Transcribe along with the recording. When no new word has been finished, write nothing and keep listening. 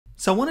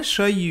So I want to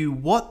show you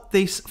what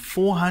this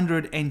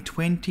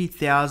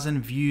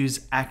 420,000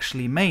 views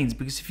actually means,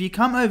 because if you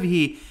come over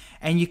here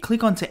and you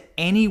click onto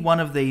any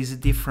one of these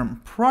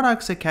different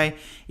products, okay,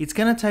 it's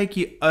going to take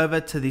you over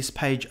to this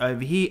page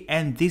over here,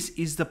 and this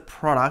is the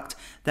product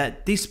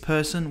that this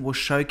person was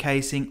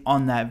showcasing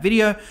on that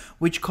video,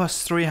 which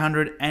costs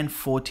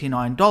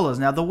 $349.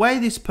 Now, the way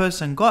this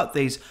person got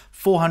these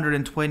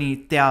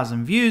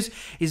 420,000 views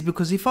is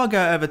because if I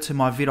go over to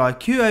my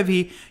VidIQ over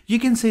here, you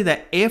can see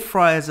that air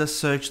fryers are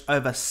searched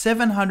over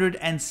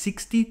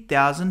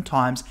 760,000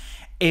 times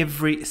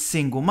every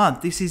single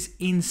month. This is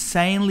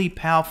insanely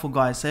powerful,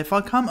 guys. So if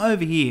I come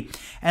over here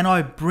and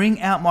I bring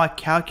out my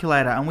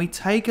calculator and we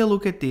take a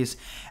look at this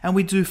and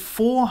we do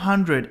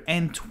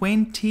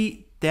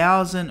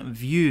 420,000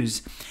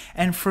 views,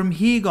 and from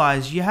here,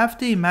 guys, you have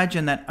to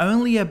imagine that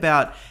only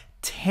about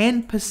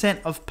 10%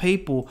 of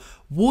people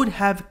would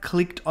have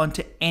clicked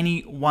onto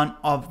any one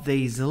of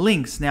these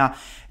links. Now,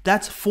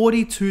 that's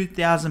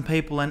 42,000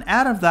 people, and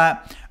out of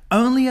that,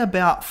 only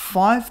about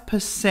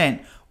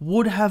 5%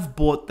 would have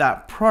bought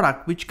that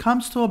product, which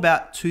comes to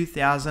about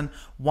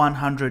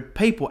 2,100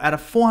 people. Out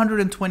of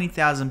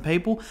 420,000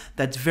 people,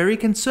 that's very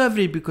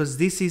conservative because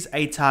this is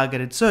a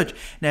targeted search.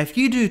 Now, if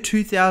you do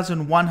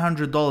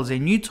 $2,100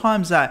 and you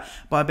times that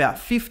by about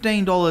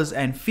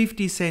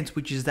 $15.50,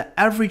 which is the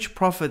average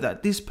profit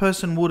that this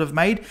person would have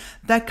made,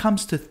 that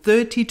comes to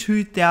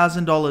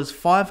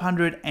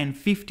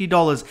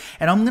 $32,550.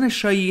 And I'm going to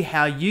show you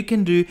how you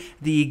can do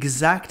the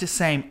exact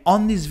same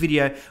on this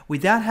video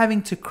without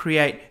having to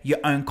create your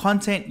own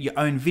content, your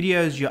own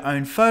videos, your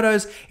own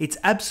photos. It's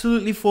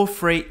absolutely for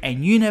free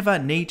and you never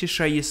need to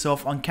show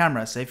yourself on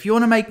camera. So if you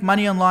want to make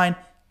money online,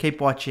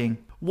 keep watching.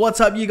 What's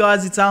up, you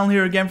guys? It's Alan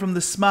here again from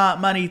the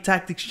Smart Money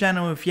Tactics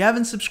channel. If you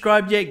haven't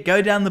subscribed yet,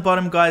 go down the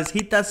bottom, guys,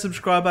 hit that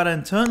subscribe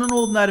button, turn on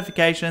all the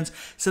notifications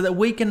so that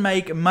we can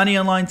make money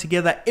online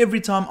together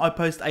every time I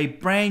post a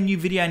brand new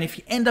video. And if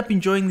you end up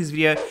enjoying this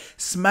video,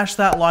 smash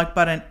that like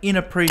button in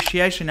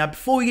appreciation. Now,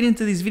 before we get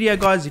into this video,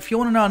 guys, if you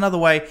want to know another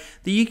way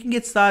that you can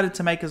get started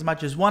to make as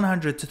much as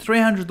 $100 to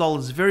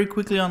 $300 very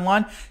quickly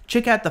online,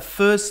 check out the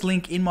first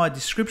link in my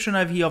description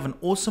over here of an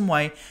awesome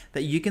way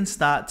that you can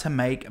start to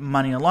make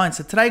money online.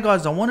 So today,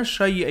 guys, I want to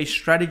show you a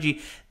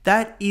strategy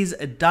that is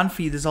done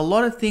for you. There's a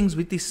lot of things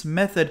with this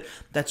method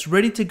that's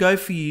ready to go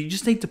for you. You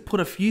just need to put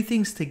a few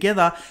things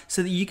together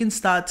so that you can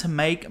start to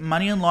make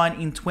money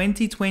online in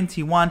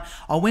 2021.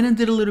 I went and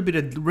did a little bit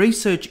of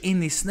research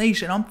in this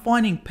niche, and I'm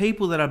finding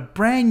people that are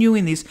brand new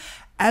in this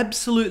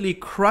absolutely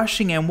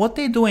crushing. And what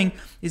they're doing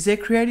is they're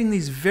creating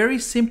these very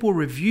simple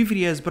review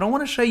videos, but I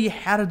want to show you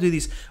how to do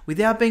this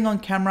without being on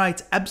camera.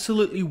 It's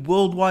absolutely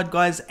worldwide,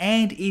 guys,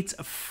 and it's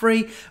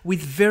free with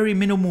very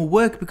minimal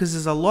work because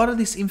there's a lot of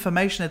this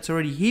information that's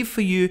already here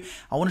for you.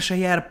 I want to show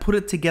you how to put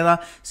it together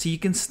so you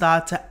can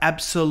start to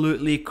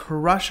absolutely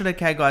crush it.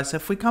 Okay, guys, so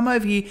if we come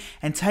over here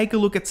and take a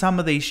look at some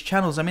of these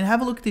channels, I mean,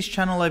 have a look at this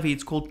channel over here.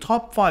 It's called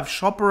Top 5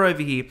 Shopper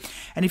over here.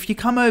 And if you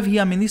come over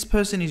here, I mean, this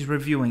person is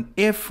reviewing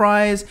air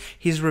fryers,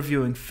 he's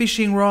reviewing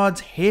fishing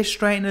rods, hair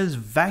straighteners,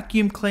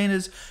 vacuum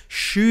cleaners,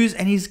 shoes,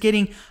 and he's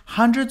getting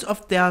hundreds of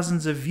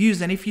thousands of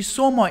views. And if you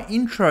saw my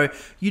intro,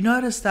 you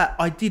notice that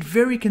I did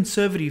very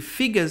conservative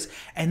figures,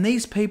 and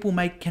these people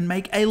can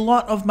make a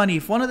lot of money.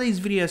 If one of these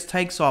videos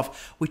takes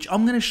off, which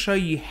I'm going to show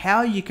you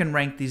how you can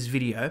rank this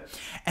video,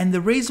 and the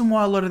reason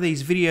why a lot of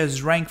these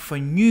videos rank for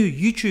new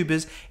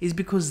YouTubers is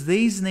because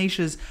these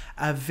niches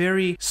are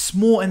very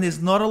small and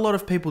there's not a lot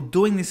of people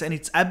doing this, and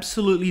it's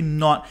absolutely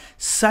not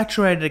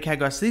saturated. Okay,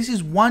 guys, so this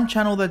is one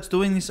channel that's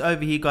doing this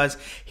over here, guys.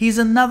 Here's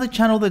another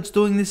channel that's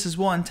doing this as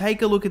well, and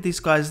take a look at this,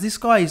 guys. This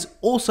guy is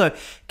also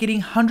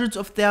getting hundreds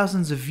of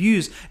thousands of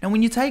views. And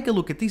when you take a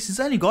look at this, he's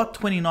only got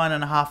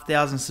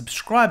 29,500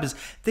 subscribers.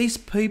 These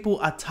people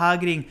are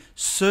targeting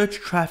search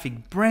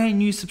traffic, brand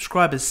new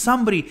subscribers,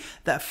 somebody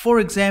that, for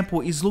example,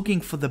 is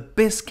looking for the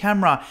best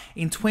camera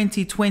in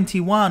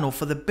 2021, or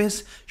for the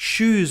best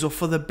shoes, or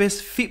for the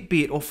best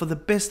Fitbit, or for the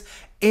best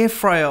air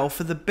fryer, or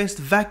for the best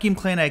vacuum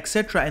cleaner,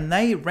 etc. And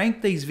they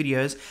rank these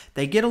videos,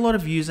 they get a lot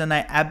of views, and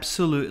they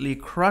absolutely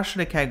crush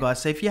it. Okay,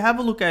 guys, so if you have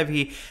a look over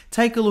here,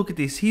 take a look at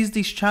this. Here's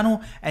this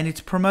channel, and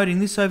it's promoting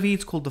this over here.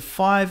 It's called the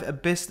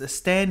 5 Best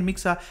Stand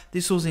Mixer.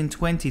 This was in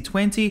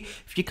 2020.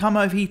 If you come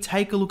over here,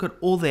 take a look at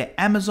all their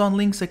Amazon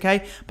links,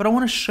 okay? But I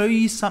want to show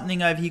you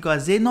something over here,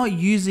 guys. They're not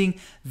using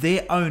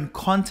their own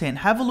content.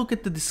 Have a look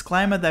at the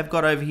disclaimer they've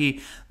got over here.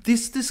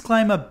 This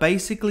disclaimer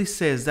basically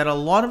says that a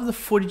lot of the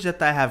footage that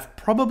they have,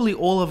 probably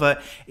all of it,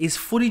 is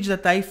footage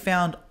that they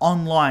found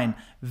online.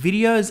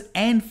 Videos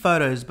and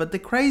photos. But the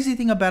crazy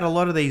thing about a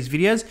lot of these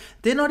videos,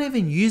 they're not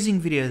even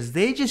using videos,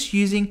 they're just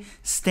using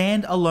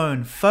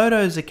standalone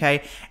photos,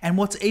 okay? And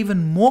what's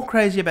even more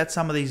crazy about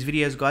some of these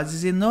videos, guys,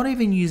 is they're not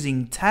even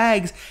using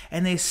tags,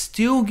 and they're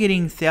still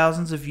getting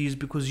thousands of views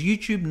because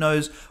YouTube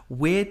knows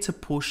where to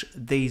push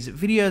these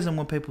videos, and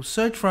when people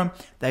search for them,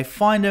 they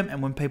find them,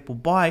 and when people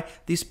buy,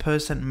 this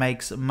person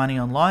makes money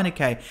online.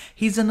 Okay,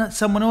 here's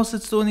someone else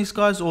that's doing this,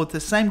 guys, or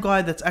the same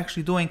guy that's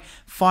actually doing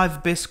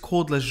 5 best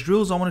cordless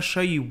drills. I want to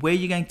show you you where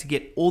you're going to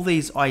get all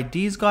these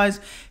ideas, guys.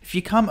 If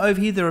you come over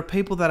here, there are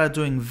people that are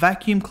doing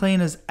vacuum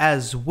cleaners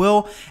as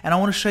well, and I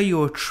want to show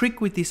you a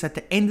trick with this at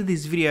the end of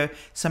this video,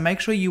 so make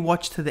sure you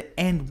watch to the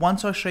end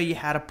once I show you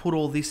how to put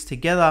all this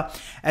together.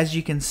 As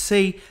you can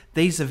see,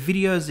 these are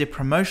videos, they're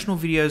promotional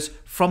videos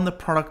from the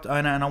product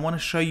owner, and I want to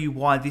show you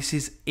why this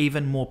is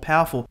even more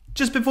powerful.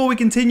 Just before we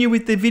continue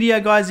with the video,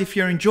 guys, if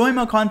you're enjoying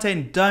my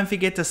content, don't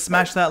forget to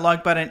smash that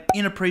like button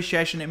in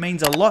appreciation. It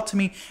means a lot to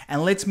me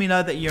and lets me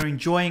know that you're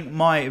enjoying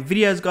my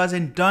videos, guys.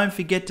 And don't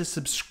forget to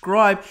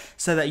subscribe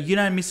so that you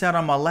don't miss out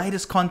on my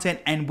latest content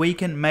and we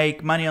can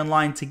make money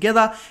online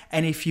together.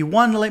 And if you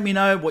want to let me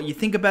know what you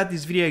think about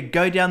this video,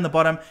 go down the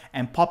bottom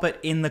and pop it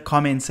in the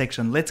comment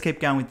section. Let's keep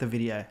going with the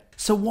video.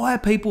 So why are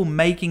people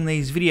making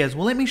these videos?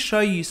 Well, let me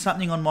show you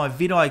something on my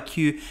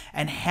VidIQ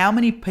and how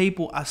many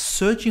people are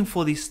searching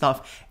for this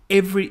stuff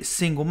every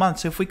single month.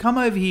 So if we come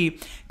over here,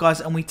 guys,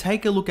 and we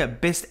take a look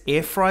at best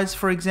air fryers,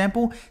 for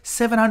example,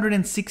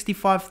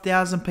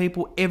 765,000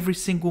 people every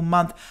single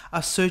month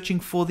are searching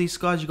for this,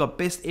 guys. You got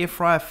best air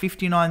fryer,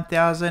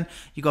 59,000.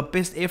 You got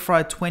best air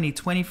fryer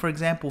 2020, for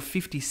example,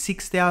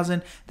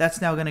 56,000. That's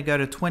now going to go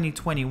to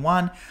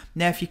 2021.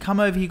 Now, if you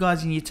come over here,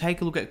 guys, and you take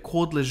a look at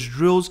cordless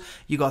drills,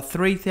 you got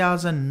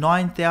 3,000,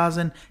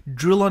 9,000.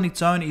 Drill on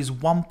its own is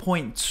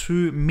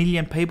 1.2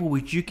 million people,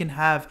 which you can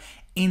have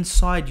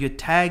inside your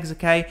tags.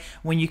 Okay,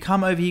 when you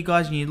come over here,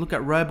 guys, and you look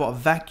at robot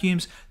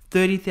vacuums,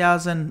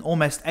 30,000,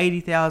 almost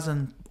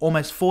 80,000,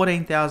 almost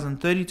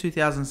 14,000,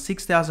 32,000,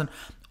 6,000.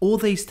 All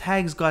these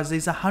tags, guys,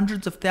 these are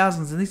hundreds of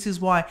thousands, and this is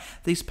why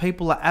these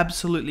people are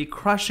absolutely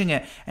crushing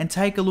it. And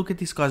take a look at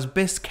this, guys.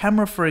 Best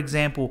camera, for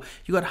example,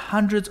 you got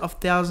hundreds of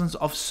thousands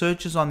of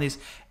searches on this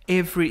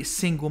every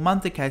single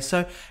month. Okay,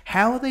 so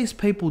how are these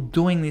people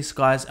doing this,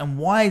 guys, and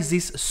why is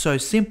this so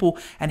simple,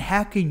 and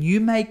how can you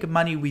make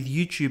money with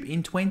YouTube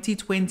in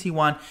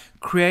 2021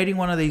 creating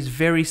one of these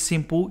very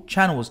simple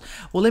channels?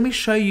 Well, let me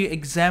show you an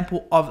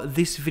example of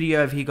this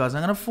video over here, guys.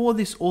 I'm going to forward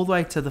this all the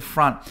way to the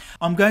front.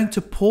 I'm going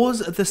to pause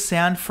the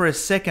sound for a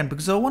second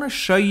because I want to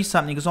show you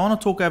something, because I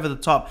want to talk over the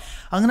top.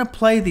 I'm going to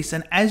play this,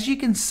 and as you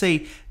can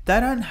see, they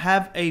don't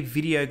have a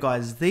video,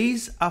 guys.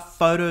 These are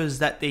photos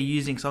that they're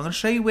using. So I'm going to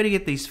show you where to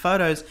get these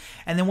photos.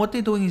 And then what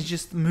they're doing is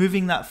just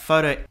moving that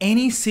photo.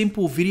 Any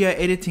simple video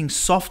editing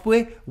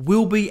software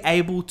will be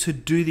able to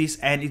do this,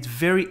 and it's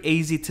very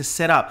easy to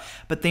set up.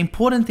 But the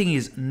important thing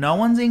is no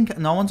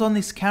one's on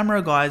this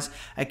camera, guys,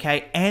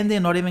 okay? And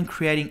they're not even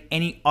creating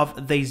any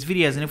of these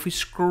videos. And if we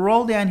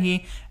scroll down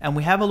here and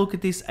we have a look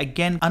at this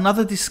again,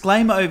 another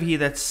disclaimer over here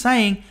that's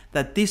saying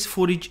that this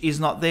footage is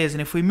not theirs.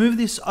 And if we move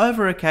this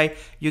over, okay,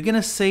 you're going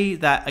to see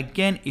that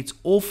again, it's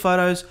all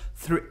photos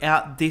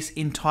throughout this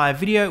entire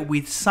video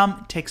with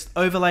some text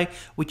overlay,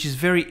 which is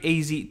very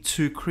easy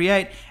to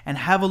create. And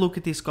have a look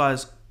at this,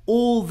 guys.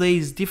 All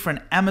these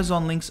different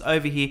Amazon links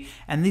over here,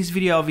 and this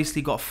video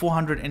obviously got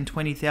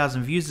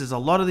 420,000 views. There's a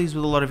lot of these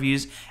with a lot of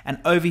views, and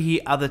over here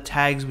are the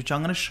tags, which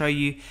I'm going to show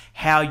you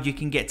how you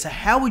can get. So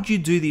how would you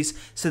do this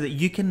so that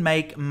you can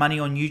make money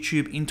on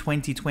YouTube in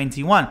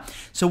 2021?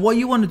 So what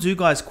you want to do,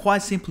 guys,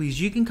 quite simply,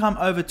 is you can come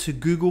over to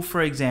Google,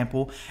 for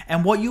example,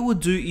 and what you would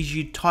do is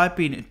you type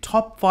in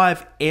top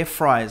 5 air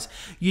fryers.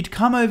 You'd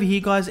come over here,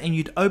 guys, and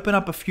you'd open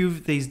up a few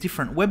of these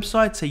different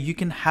websites so you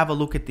can have a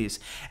look at this.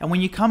 And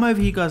when you come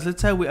over here, guys,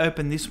 let's say we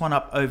open this one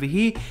up over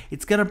here,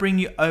 it's going to bring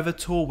you over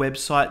to a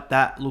website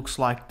that looks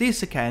like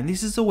this. Okay, and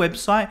this is a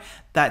website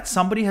that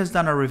somebody has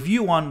done a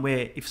review on,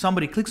 where if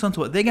somebody clicks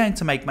onto it, they're going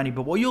to make money.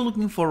 But what you're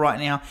looking for right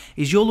now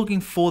is you're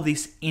looking for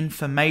this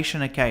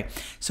information. Okay,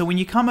 so when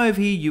you come over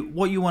here,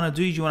 what you want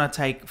to do is you want to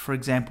take, for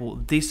example,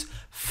 this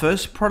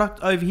first product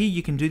over here.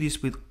 You can do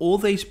this with all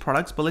these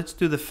products, but let's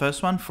do the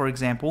first one, for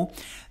example.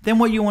 Then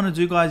what you want to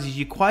do, guys, is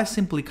you quite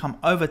simply come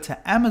over to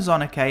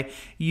Amazon. Okay,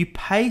 you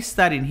paste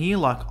that in here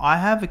like I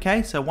have.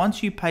 Okay, so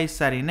once you paste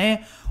that in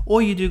there, all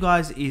you do,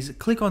 guys, is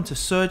click onto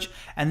search,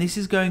 and this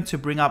is going to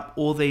bring up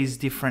all these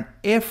different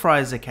air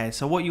fryers. Okay,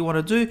 so what you want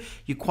to do,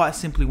 you quite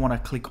simply want to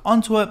click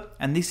onto it,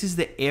 and this is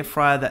the air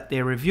fryer that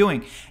they're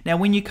reviewing. Now,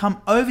 when you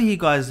come over here,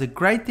 guys, the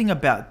great thing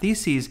about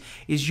this is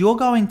you're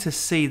going to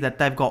see that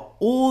they've got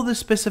all the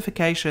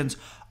specifications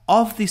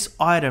of this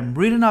item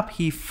written up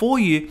here for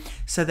you,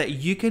 so that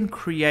you can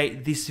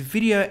create this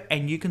video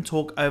and you can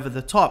talk over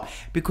the top.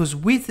 Because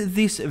with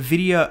this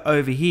video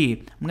over here,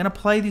 I'm going to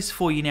play this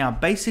for you now.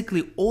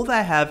 Basically, all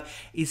they have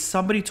is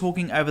somebody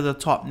talking over the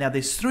top. Now,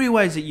 there's 3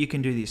 ways that you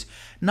can do this.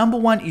 Number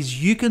 1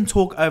 is you can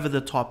talk over the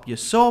top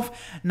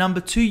yourself.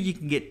 Number 2, you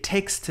can get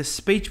text to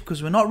speech,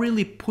 because we're not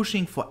really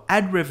pushing for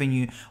ad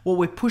revenue. What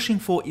we're pushing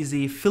for is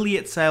the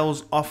affiliate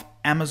sales of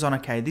Amazon.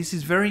 Okay, this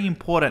is very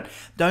important.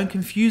 Don't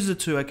confuse the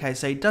two. Okay,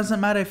 so it doesn't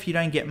matter if you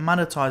don't get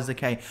monetized.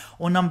 Okay,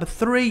 or number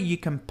 3, you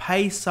can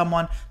pay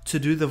someone to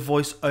do the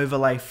voice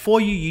overlay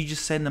for you. You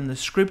just send them the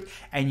script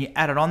and you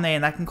add it on there,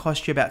 and that can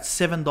cost you about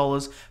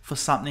 $7 for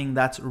something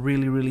that's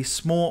really, really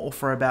small, or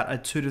for about a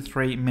 2 to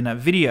 3 minute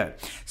video.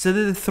 So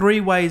there are the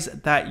 3 ways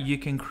that you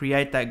can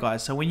create that,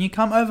 guys. So when you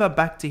come over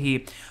back to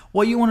here,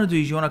 what you want to do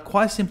is you want to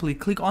quite simply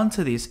click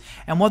onto this,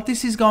 and what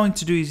this is going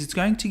to do is it's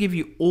going to give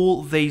you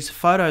all these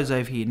photos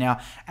over here. Now, Now,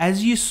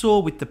 as you saw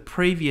with the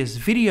previous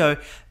video,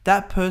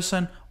 that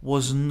person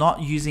was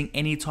not using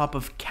any type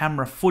of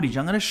camera footage.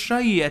 I'm going to show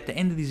you at the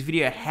end of this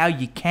video how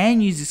you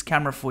can use this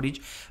camera footage,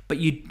 but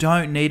you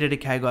don't need it,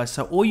 okay guys?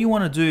 So all you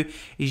want to do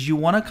is you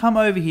want to come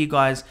over here,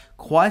 guys,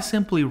 quite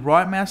simply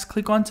right mouse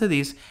click onto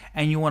this,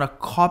 and you want to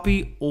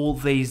copy all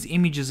these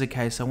images,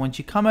 okay? So once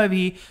you come over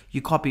here,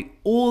 you copy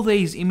all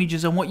these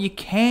images, and what you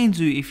can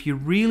do if you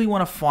really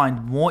want to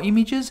find more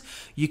images,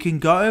 you can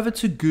go over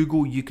to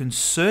Google, you can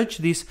search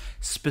this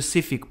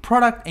specific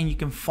product, and you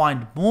can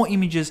find more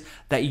images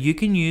that you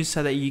can use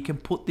so that you can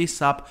put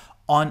this up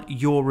on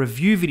your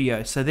review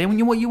video. So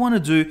then what you want to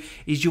do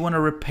is you want to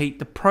repeat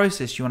the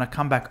process. You want to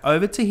come back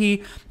over to here,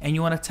 and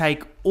you want to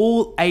take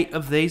all 8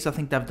 of these. I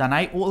think they've done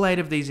all 8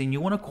 of these, and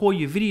you want to call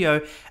your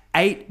video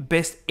 8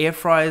 best air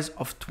fryers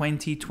of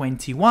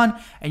 2021,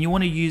 and you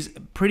want to use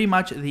pretty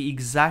much the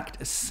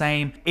exact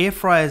same air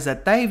fryers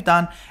that they've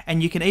done.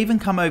 And you can even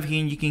come over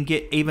here and you can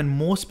get even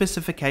more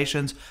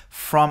specifications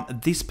from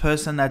this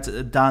person that's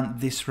done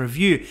this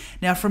review.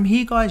 Now from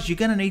here, guys, you're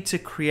going to need to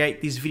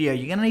create this video.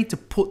 You're going to need to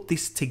put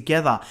this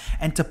together,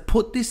 and to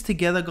put this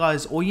together,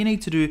 guys, all you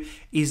need to do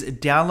is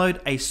download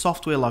a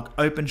software like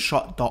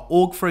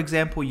openshot.org, for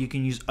example. You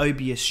can use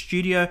OBS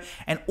Studio,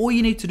 and all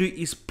you need to do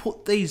is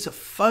put these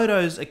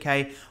photos,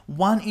 okay,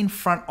 one in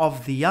front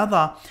of the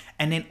other,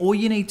 and then all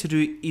you need to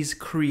do is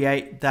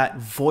create that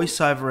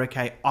voiceover,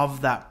 okay,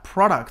 of that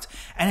product.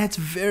 And it's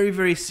very,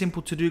 very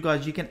simple to do,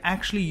 guys. You can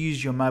actually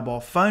use your mobile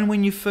phone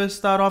when you first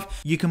start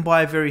off. You can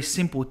buy a very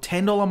simple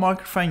 $10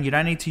 microphone. You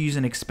don't need to use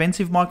an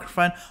expensive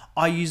microphone.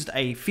 I used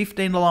a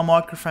 $15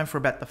 microphone for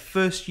about the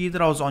first year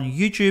that I was on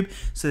YouTube,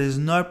 so there's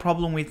no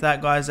problem with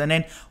that, guys. And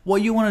then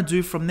what you want to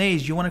do from there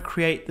is you want to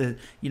create the,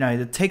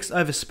 the text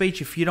over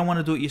speech if you don't want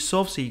to do it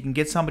yourself, so you can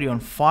get somebody on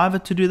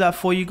Fiverr to do that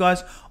for you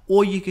guys,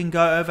 or you can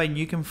go over and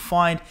you can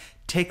find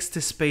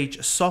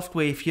text-to-speech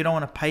software if you don't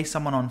want to pay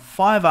someone on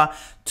Fiverr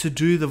to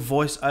do the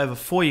voiceover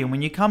for you. And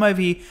when you come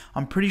over here,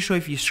 I'm pretty sure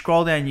if you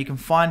scroll down, you can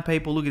find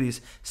people, look at this,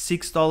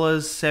 $6,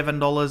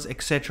 $7,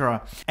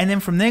 etc. And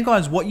then from there,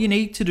 guys, what you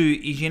need to do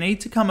is you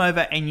need to come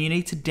over and you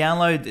need to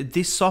download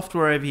this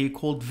software over here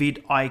called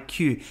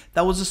VidIQ.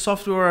 That was the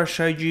software where I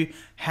showed you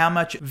how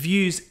much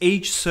views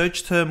each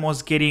search term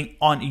was getting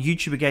on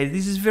YouTube. Okay,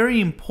 this is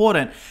very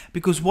important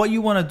because what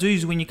you want to do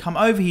is when you come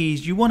over here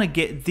is you want to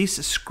get this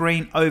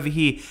screen over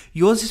here.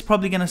 Yours is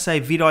probably going to say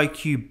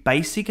VidIQ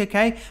Basic,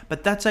 okay,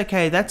 but that's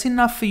okay. That's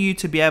enough for you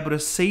to be able to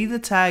see the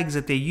tags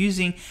that they're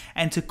using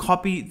and to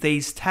copy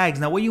these tags.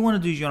 Now what you want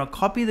to do is you want to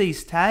copy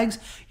these tags.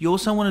 You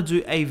also want to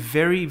do a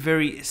very,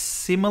 very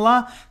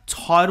similar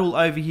title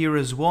over here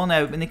as well.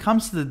 Now when it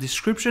comes to the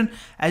description,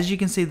 as you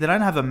can see, they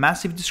don't have a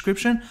massive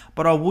description,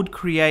 but I would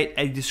create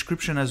a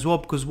description as well,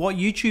 because what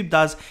YouTube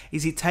does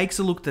is it takes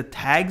a look at the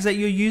tags that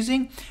you're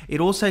using.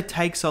 It also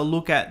takes a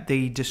look at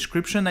the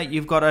description that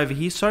you've got over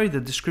here, sorry,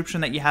 the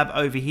description that you have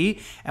over here,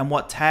 and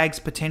what tags,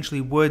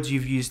 potentially words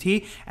you've used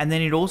here, and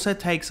then it also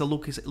takes a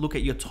look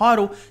at your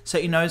title, so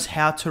it knows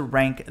how to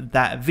rank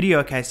that video.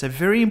 Okay, so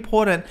very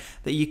important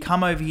that you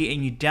come over here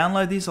and you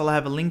download this. I'll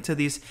have a link to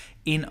this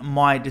in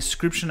my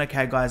description,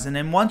 okay guys. And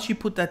then once you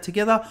put that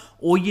together,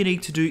 all you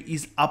need to do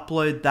is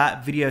upload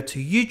that video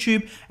to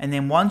YouTube, and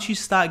then once you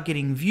start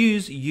getting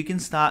views, you can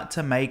start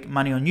to make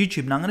money on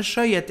YouTube. Now I'm going to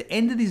show you at the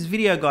end of this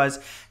video, guys,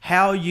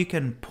 how you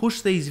can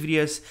push these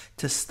videos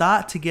to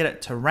start to get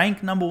it to rank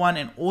 #1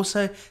 and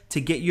also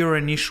to get your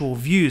initial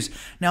views.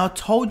 Now I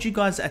told you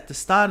guys at the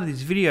start of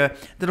this video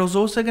that I was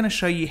also going to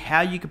show you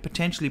how you could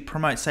potentially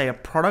promote, say, a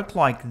product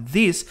like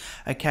this.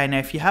 Okay, now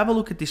if you have a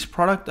look at this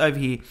product over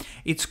here,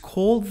 it's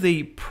called the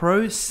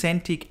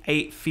ProCentric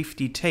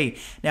 850T.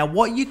 Now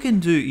what you can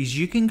do is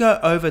you can go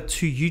over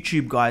to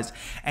YouTube, guys,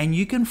 and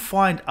you can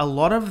find a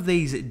lot of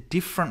these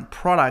different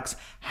products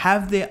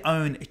have their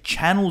own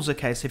channels.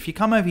 Okay, so if you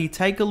come over here,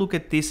 take a look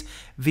at this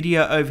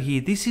video over here.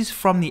 This is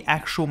from the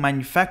actual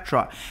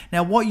manufacturer.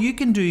 Now what you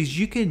can do is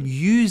you can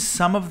use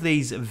some of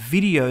these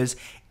videos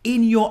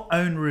in your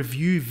own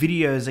review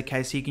videos,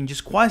 okay? So you can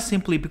just quite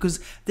simply, because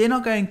they're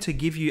not going to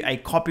give you a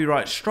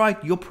copyright strike,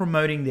 you're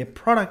promoting their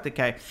product,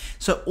 okay?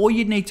 So all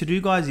you need to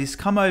do, guys, is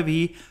come over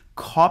here,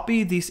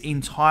 copy this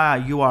entire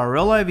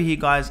URL over here,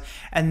 guys,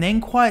 and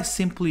then quite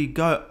simply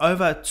go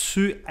over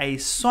to a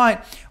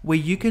site where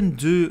you can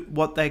do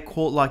what they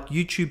call like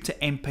YouTube to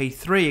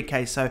MP3,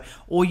 okay? So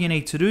all you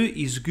need to do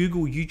is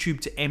Google YouTube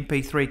to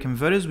MP3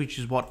 converters, which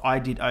is what I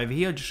did over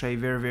here. I'll just show you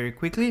very, very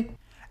quickly.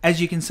 As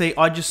you can see,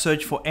 I just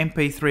searched for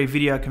MP3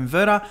 video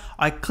converter.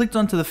 I clicked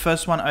onto the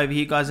first one over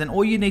here, guys, and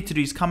all you need to do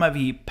is come over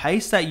here,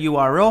 paste that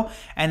URL,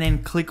 and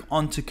then click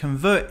on to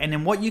convert. And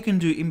then what you can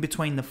do in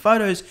between the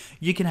photos,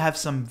 you can have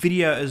some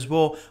video as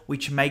well,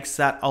 which makes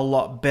that a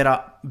lot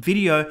better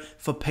video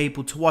for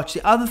people to watch.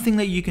 The other thing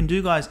that you can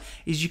do, guys,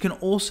 is you can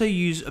also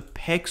use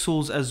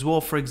pixels as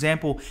well. For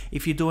example,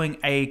 if you're doing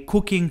a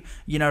cooking,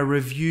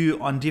 review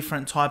on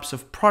different types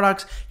of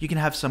products, you can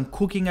have some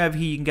cooking over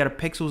here. You can go to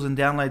pixels and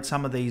download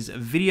some of these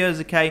videos,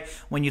 okay?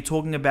 When you're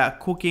talking about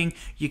cooking,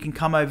 you can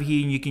come over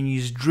here and you can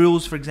use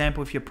drills, for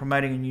example, if you're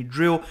promoting a new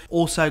drill.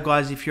 Also,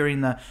 guys, if you're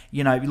in the,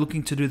 you're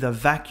looking to do the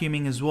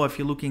vacuuming as well, if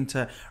you're looking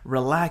to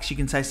relax, you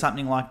can say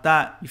something like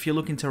that. If you're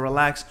looking to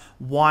relax,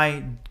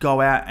 why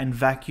go out and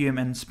vacuum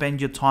and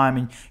spend your time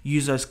and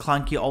use those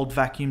clunky old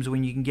vacuums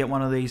when you can get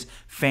one of these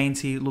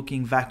fancy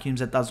looking vacuums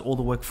that does all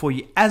the work for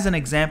you, as an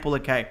example,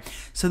 okay?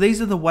 So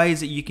these are the ways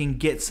that you can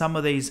get some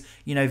of these,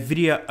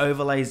 video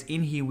overlays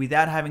in here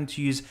without having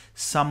to use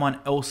someone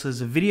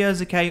else's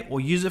videos, okay? Or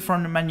use it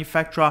from the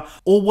manufacturer.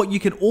 Or what you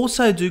can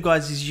also do,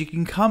 guys, is you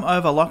can come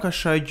over, like I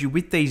showed you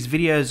with these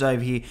videos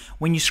over here.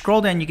 When you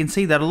scroll down, you can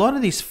see that a lot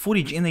of this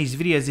footage in these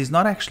videos is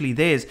not actually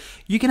theirs.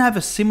 You can have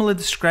a similar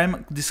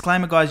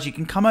disclaimer, guys. You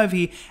can come over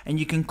here and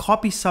you can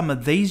copy some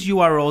of these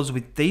URLs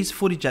with these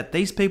footage that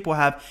these people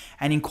have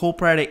and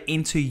incorporate it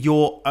into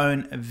your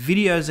own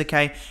videos,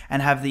 okay?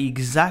 And have the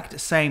exact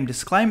same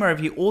disclaimer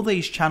over here. All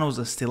these channels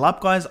are still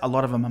up, guys. A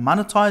lot of them are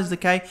monetized,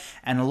 okay?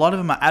 And a lot of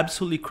them are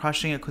absolutely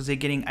crushing it because they're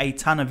getting a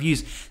ton of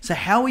views. So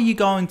how are you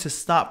going to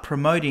start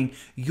promoting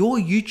your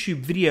YouTube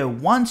video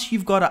once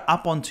you've got it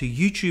up onto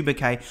YouTube,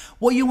 okay?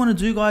 What you want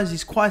to do, guys,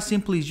 is quite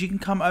simply is you can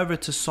come over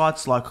to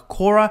sites like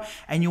Quora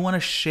and you want to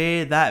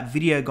share that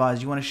video,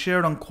 guys. You want to share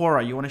it on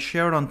Quora. You want to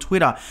share it on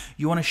Twitter.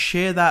 You want to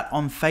share that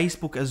on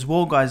Facebook as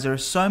well, guys. There are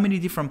so many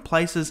different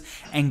places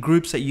and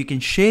groups that you can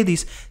share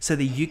this so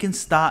that you can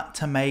start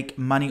to make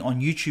money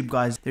on YouTube,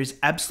 guys. There's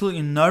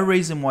absolutely no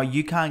reason why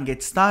you can't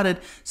get started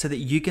so that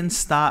you can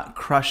start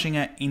crushing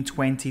it in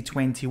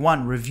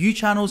 2021. Review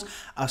channels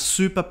are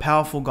super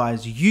powerful,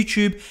 guys.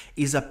 YouTube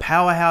is a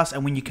powerhouse,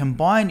 and when you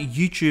combine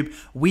YouTube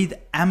with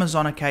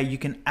Amazon, okay, you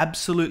can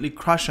absolutely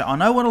crush it. I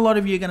know what a lot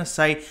of you are going to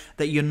say,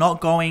 that you're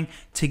not going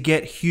to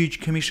get huge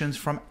commissions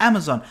from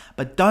Amazon,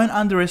 but don't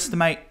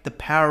underestimate the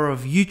power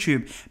of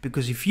YouTube,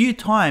 because if you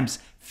times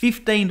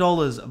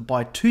 $15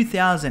 by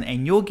 2,000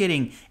 and you're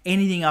getting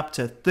anything up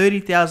to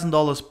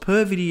 $30,000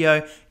 per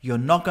video, you're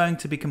not going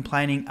to be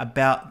complaining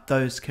about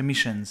those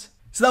commissions.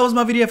 So that was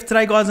my video for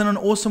today, guys, and an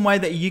awesome way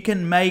that you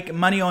can make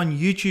money on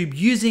YouTube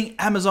using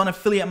Amazon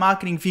affiliate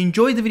marketing. If you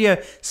enjoyed the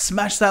video,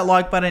 smash that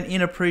like button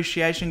in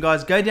appreciation,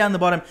 guys. Go down the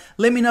bottom,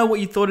 let me know what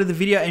you thought of the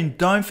video, and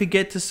don't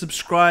forget to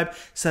subscribe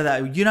so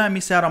that you don't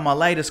miss out on my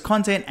latest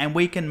content and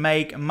we can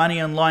make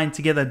money online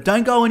together.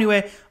 Don't go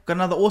anywhere. I've got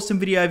another awesome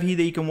video over here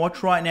that you can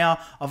watch right now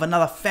of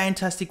another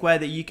fantastic way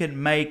that you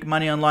can make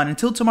money online.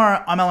 Until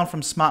tomorrow, I'm Alan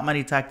from Smart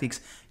Money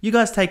Tactics. You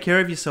guys take care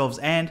of yourselves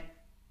and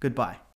goodbye.